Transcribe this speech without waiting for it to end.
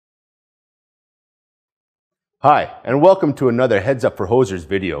Hi, and welcome to another Heads Up for Hosers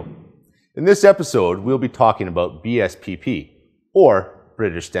video. In this episode, we'll be talking about BSPP, or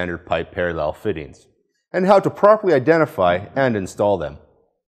British Standard Pipe Parallel Fittings, and how to properly identify and install them.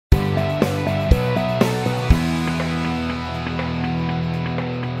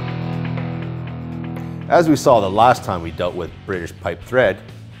 As we saw the last time we dealt with British pipe thread,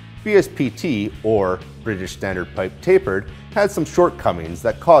 BSPT, or British Standard Pipe Tapered, had some shortcomings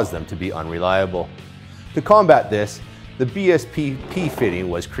that caused them to be unreliable. To combat this, the BSPP fitting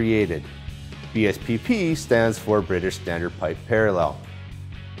was created. BSPP stands for British Standard Pipe Parallel.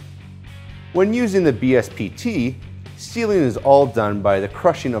 When using the BSPT, sealing is all done by the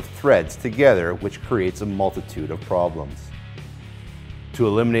crushing of threads together, which creates a multitude of problems. To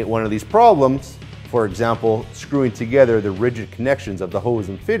eliminate one of these problems, for example, screwing together the rigid connections of the hose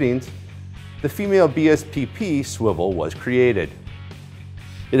and fittings, the female BSPP swivel was created.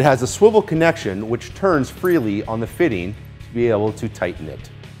 It has a swivel connection which turns freely on the fitting to be able to tighten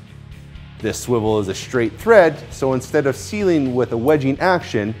it. This swivel is a straight thread, so instead of sealing with a wedging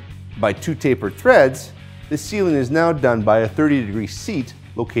action by two tapered threads, the sealing is now done by a 30-degree seat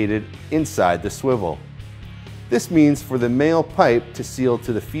located inside the swivel. This means for the male pipe to seal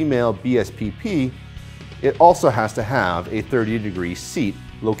to the female BSPP, it also has to have a 30-degree seat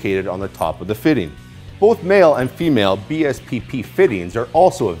located on the top of the fitting. Both male and female BSPP fittings are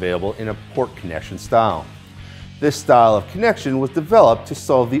also available in a port connection style. This style of connection was developed to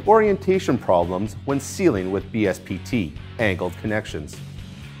solve the orientation problems when sealing with BSPT, angled connections.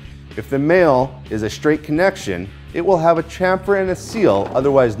 If the male is a straight connection, it will have a chamfer and a seal,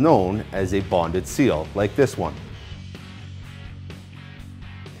 otherwise known as a bonded seal, like this one.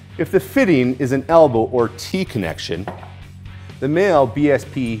 If the fitting is an elbow or T connection, the male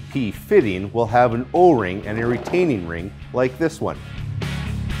BSPP fitting will have an O-ring and a retaining ring like this one.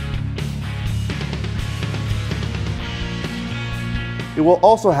 It will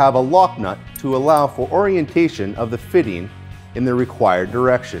also have a lock nut to allow for orientation of the fitting in the required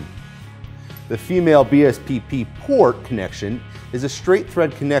direction. The female BSPP port connection is a straight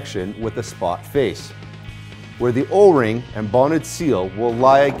thread connection with a spot face, where the O-ring and bonded seal will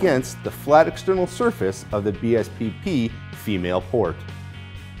lie against the flat external surface of the BSPP female port.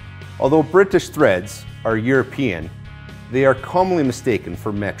 Although British threads are European, they are commonly mistaken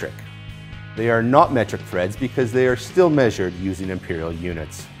for metric. They are not metric threads because they are still measured using imperial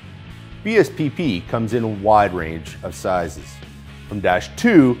units. BSPP comes in a wide range of sizes, from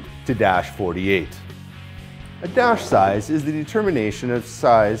 -2 to -48. A dash size is the determination of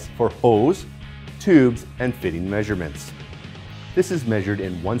size for hose, tubes, and fitting measurements. This is measured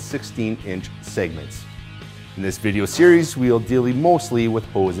in 1/16-inch segments. In this video series, we'll deal mostly with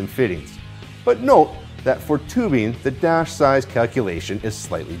hose and fittings. But note that for tubing, the dash size calculation is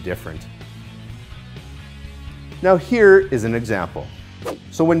slightly different. Now here is an example.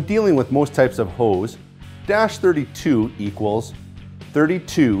 So when dealing with most types of hose, -32 equals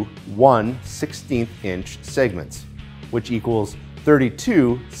 32 1/16-inch segments, which equals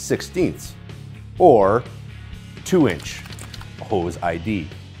 32 16ths, or 2-inch hose ID.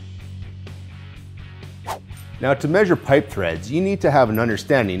 Now to measure pipe threads, you need to have an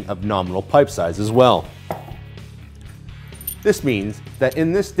understanding of nominal pipe size as well. This means that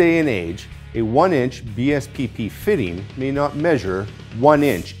in this day and age, a 1-inch BSPP fitting may not measure 1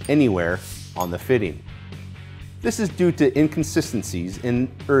 inch anywhere on the fitting. This is due to inconsistencies in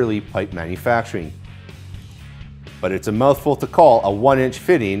early pipe manufacturing. But it's a mouthful to call a 1-inch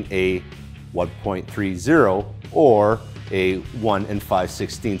fitting a 1.30 or a 1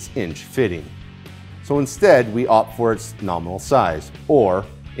 5/16 inch fitting. So instead, we opt for its nominal size, or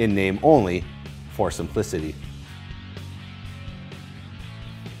in name only, for simplicity.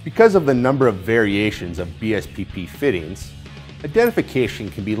 Because of the number of variations of BSPP fittings,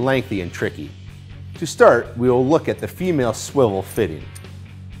 identification can be lengthy and tricky. To start, we will look at the female swivel fitting.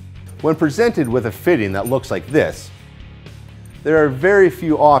 When presented with a fitting that looks like this, there are very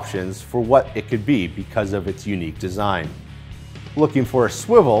few options for what it could be because of its unique design. Looking for a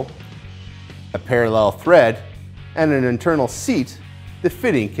swivel, a parallel thread, and an internal seat, the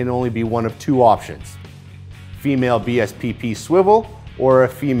fitting can only be one of two options: female BSPP swivel or a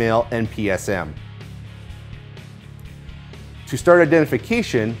female NPSM. To start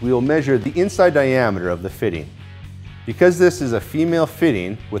identification, we will measure the inside diameter of the fitting. Because this is a female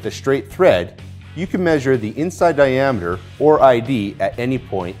fitting with a straight thread, you can measure the inside diameter, or ID, at any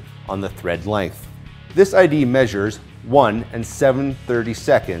point on the thread length. This ID measures 1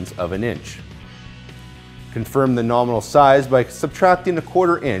 7/32 of an inch. Confirm the nominal size by subtracting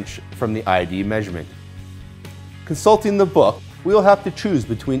 1/4 inch from the ID measurement. Consulting the book we will have to choose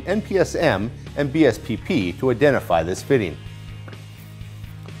between NPSM and BSPP to identify this fitting.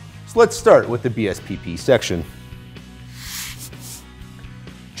 So let's start with the BSPP section.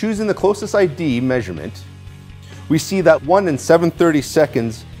 Choosing the closest ID measurement, we see that 1 in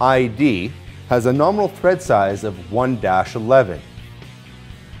 7/32 ID has a nominal thread size of 1-11,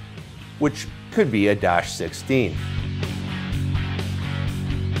 which could be a -16.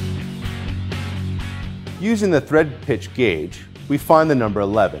 Using the thread pitch gauge, we find the number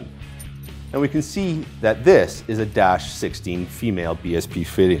 11, and we can see that this is a -16 female BSP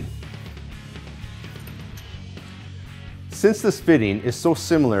fitting. Since this fitting is so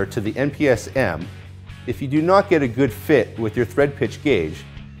similar to the NPSM, if you do not get a good fit with your thread pitch gauge,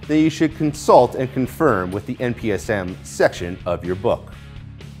 then you should consult and confirm with the NPSM section of your book.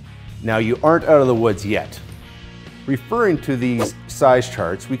 Now, you aren't out of the woods yet. Referring to these size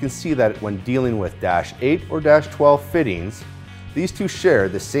charts, we can see that when dealing with -8 or -12 fittings, these two share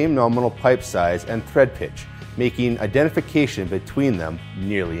the same nominal pipe size and thread pitch, making identification between them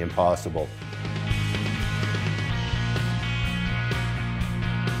nearly impossible.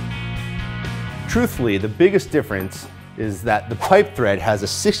 Truthfully, the biggest difference is that the pipe thread has a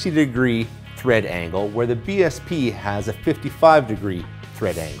 60-degree thread angle, where the BSP has a 55-degree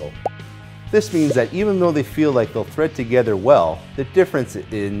thread angle. This means that even though they feel like they'll thread together well, the difference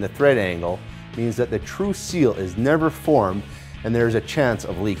in the thread angle means that the true seal is never formed and there is a chance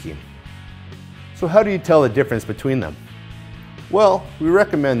of leaking. So how do you tell the difference between them? Well, we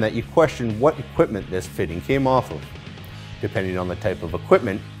recommend that you question what equipment this fitting came off of. Depending on the type of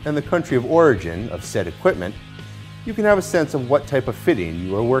equipment and the country of origin of said equipment, you can have a sense of what type of fitting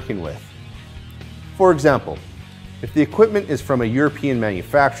you are working with. For example, if the equipment is from a European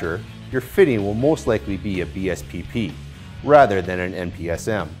manufacturer, your fitting will most likely be a BSPP rather than an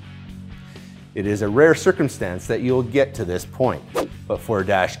NPSM. It is a rare circumstance that you will get to this point, but for a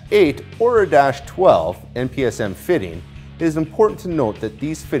 -8 or a -12 NPSM fitting, it is important to note that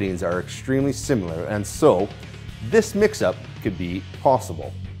these fittings are extremely similar, and so this mix-up could be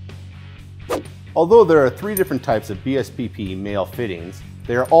possible. Although there are 3 different types of BSPP male fittings,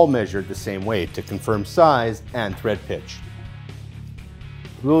 they are all measured the same way to confirm size and thread pitch.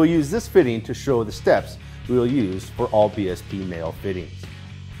 We will use this fitting to show the steps we will use for all BSP male fittings.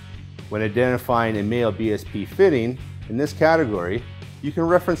 When identifying a male BSP fitting in this category, you can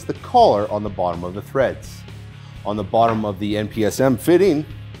reference the collar on the bottom of the threads. On the bottom of the NPSM fitting,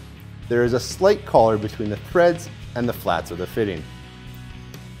 there is a slight collar between the threads and the flats of the fitting.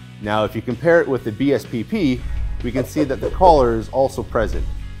 Now, if you compare it with the BSPP, we can see that the collar is also present,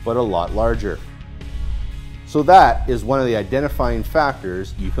 but a lot larger. So that is one of the identifying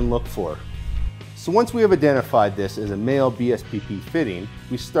factors you can look for. So once we have identified this as a male BSPP fitting,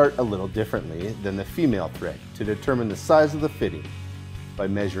 we start a little differently than the female thread to determine the size of the fitting by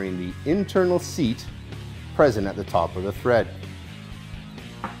measuring the internal seat present at the top of the thread.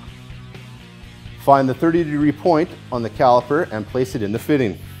 Find the 30-degree point on the caliper and place it in the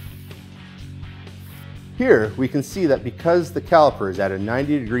fitting. Here we can see that because the caliper is at a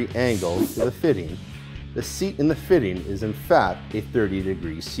 90-degree angle to the fitting, the seat in the fitting is in fact a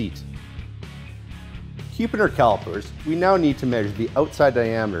 30-degree seat. Keeping our calipers, we now need to measure the outside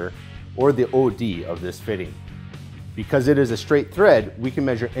diameter, or the OD, of this fitting. Because it is a straight thread, we can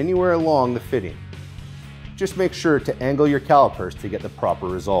measure anywhere along the fitting. Just make sure to angle your calipers to get the proper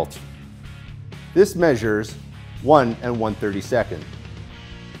result. This measures 1 1/32.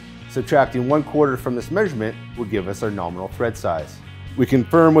 Subtracting 1/4 from this measurement will give us our nominal thread size. We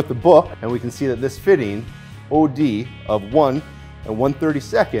confirm with the book, and we can see that this fitting, OD of 1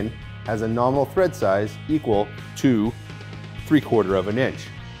 1/32, has a nominal thread size equal to 3/4 inch,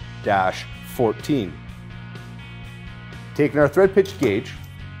 -14. Taking our thread pitch gauge,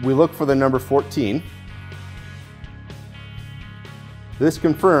 we look for the number 14. This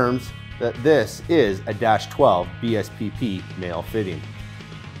confirms that this is a -12 BSPP male fitting.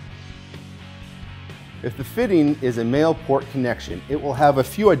 If the fitting is a male port connection, it will have a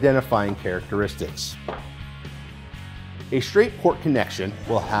few identifying characteristics. A straight port connection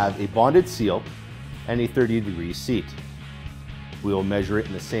will have a bonded seal and a 30-degree seat. We will measure it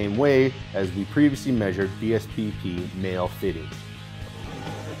in the same way as we previously measured BSPP male fittings.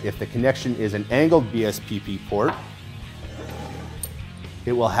 If the connection is an angled BSPP port,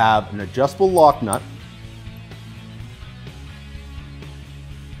 it will have an adjustable lock nut,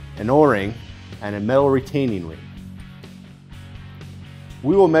 an O-ring, and a metal retaining ring.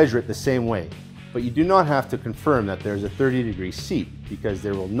 We will measure it the same way, but you do not have to confirm that there is a 30-degree seat because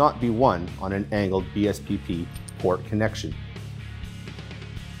there will not be one on an angled BSPP port connection.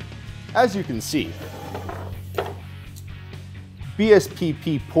 As you can see,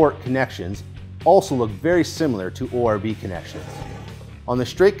 BSPP port connections also look very similar to ORB connections. On the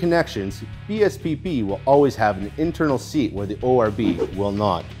straight connections, BSPP will always have an internal seat where the ORB will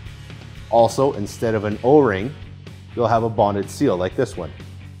not. Also, instead of an O-ring, you'll have a bonded seal like this one.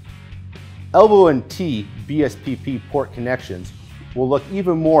 Elbow and T BSPP port connections will look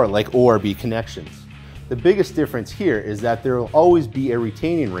even more like ORB connections. The biggest difference here is that there will always be a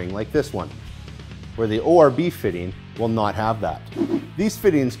retaining ring like this one, where the ORB fitting will not have that. These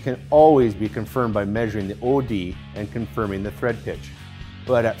fittings can always be confirmed by measuring the OD and confirming the thread pitch,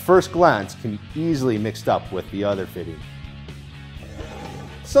 but at first glance can be easily mixed up with the other fitting.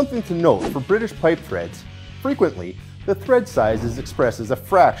 Something to note for British pipe threads, frequently the thread size is expressed as a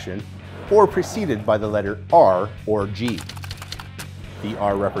fraction or preceded by the letter R or G. The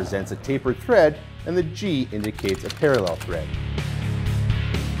R represents a tapered thread and the G indicates a parallel thread.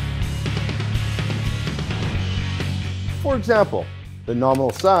 For example, the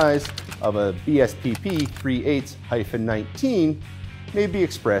nominal size of a BSPP 3/8-19 may be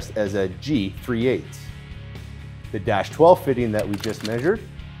expressed as a G 3/8. The -12 fitting that we just measured,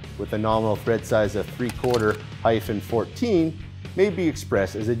 with a nominal thread size of 3/4-14, may be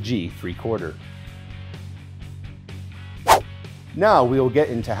expressed as a G 3/4. Now we will get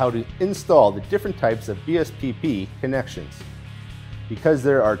into how to install the different types of BSPP connections. Because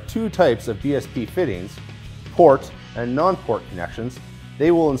there are two types of BSP fittings, port and non-port connections,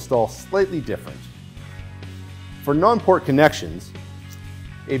 they will install slightly different. For non-port connections,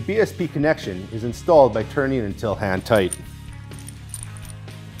 a BSP connection is installed by turning until hand tight.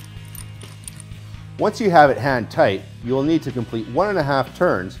 Once you have it hand tight, you will need to complete 1.5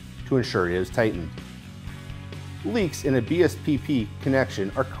 turns to ensure it is tightened. Leaks in a BSPP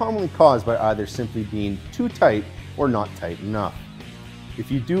connection are commonly caused by either simply being too tight or not tight enough.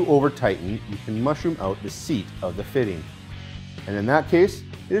 If you do over-tighten, you can mushroom out the seat of the fitting. And in that case,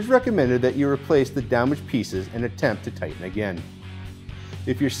 it is recommended that you replace the damaged pieces and attempt to tighten again.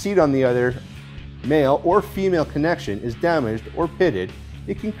 If your seat on the other male or female connection is damaged or pitted,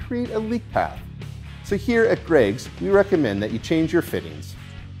 it can create a leak path. So here at Gregg's, we recommend that you change your fittings.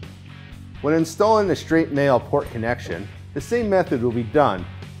 When installing a straight male port connection, the same method will be done,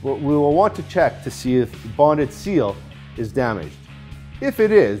 but we will want to check to see if the bonded seal is damaged. If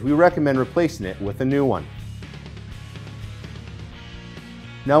it is, we recommend replacing it with a new one.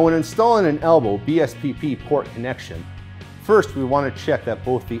 Now when installing an elbow BSPP port connection, first we want to check that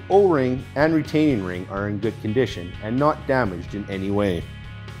both the O-ring and retaining ring are in good condition and not damaged in any way.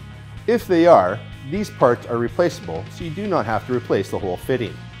 If they are, these parts are replaceable, so you do not have to replace the whole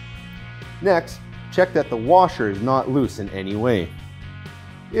fitting. Next, check that the washer is not loose in any way.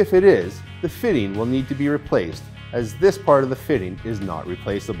 If it is, the fitting will need to be replaced, as this part of the fitting is not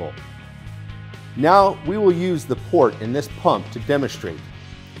replaceable. Now we will use the port in this pump to demonstrate.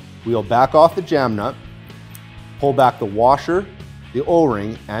 We will back off the jam nut, pull back the washer, the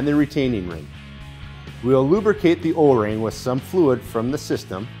O-ring, and the retaining ring. We will lubricate the O-ring with some fluid from the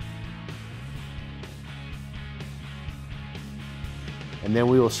system, and then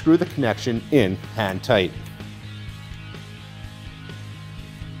we will screw the connection in hand tight.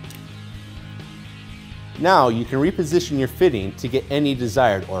 Now you can reposition your fitting to get any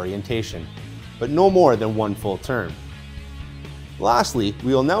desired orientation, but no more than one full turn. Lastly,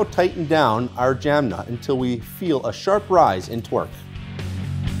 we will now tighten down our jam nut until we feel a sharp rise in torque.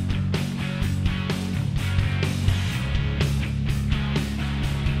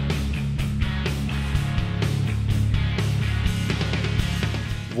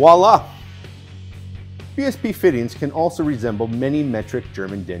 Voila! BSP fittings can also resemble many metric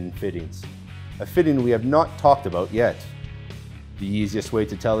German din fittings, a fitting we have not talked about yet. The easiest way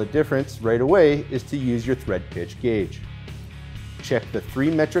to tell the difference right away is to use your thread pitch gauge. Check the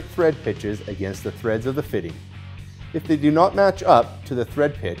 3 metric thread pitches against the threads of the fitting. If they do not match up to the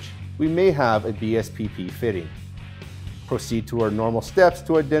thread pitch, we may have a BSPP fitting. Proceed to our normal steps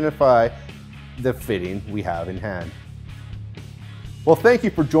to identify the fitting we have in hand. Well, thank you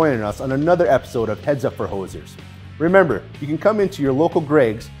for joining us on another episode of Heads Up for Hosers. Remember, you can come into your local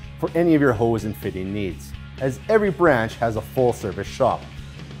Gregg's for any of your hose and fitting needs, as every branch has a full-service shop.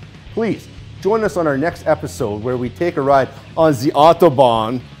 Please join us on our next episode where we take a ride on the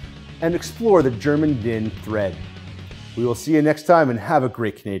Autobahn and explore the German din thread. We will see you next time and have a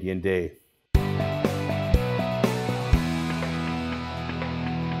great Canadian day.